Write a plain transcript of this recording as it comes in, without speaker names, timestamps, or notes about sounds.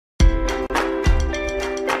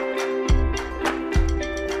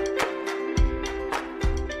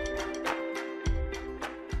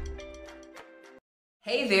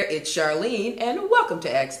there, it's Charlene, and welcome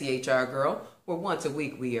to Ask the HR Girl, where once a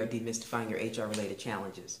week we are demystifying your HR-related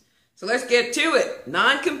challenges. So let's get to it.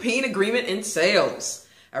 Non-compete agreement in sales.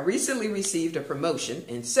 I recently received a promotion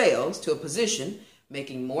in sales to a position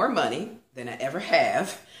making more money than I ever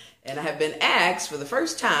have, and I have been asked for the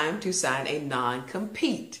first time to sign a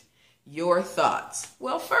non-compete. Your thoughts?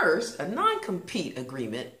 Well, first, a non-compete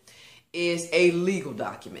agreement is a legal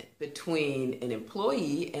document between an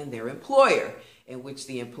employee and their employer, in which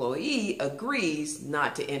the employee agrees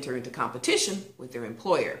not to enter into competition with their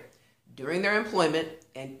employer during their employment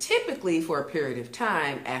and typically for a period of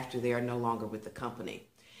time after they are no longer with the company.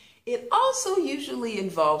 It also usually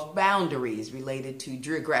involves boundaries related to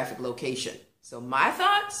geographic location. So my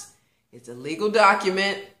thoughts, it's a legal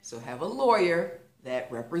document, so have a lawyer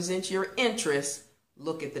that represents your interests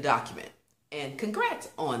look at the document. And congrats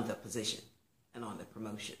on the position and on the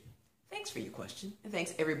promotion. Thanks for your question, and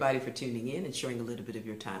thanks everybody for tuning in and sharing a little bit of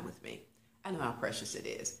your time with me. I know how precious it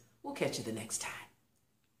is. We'll catch you the next time.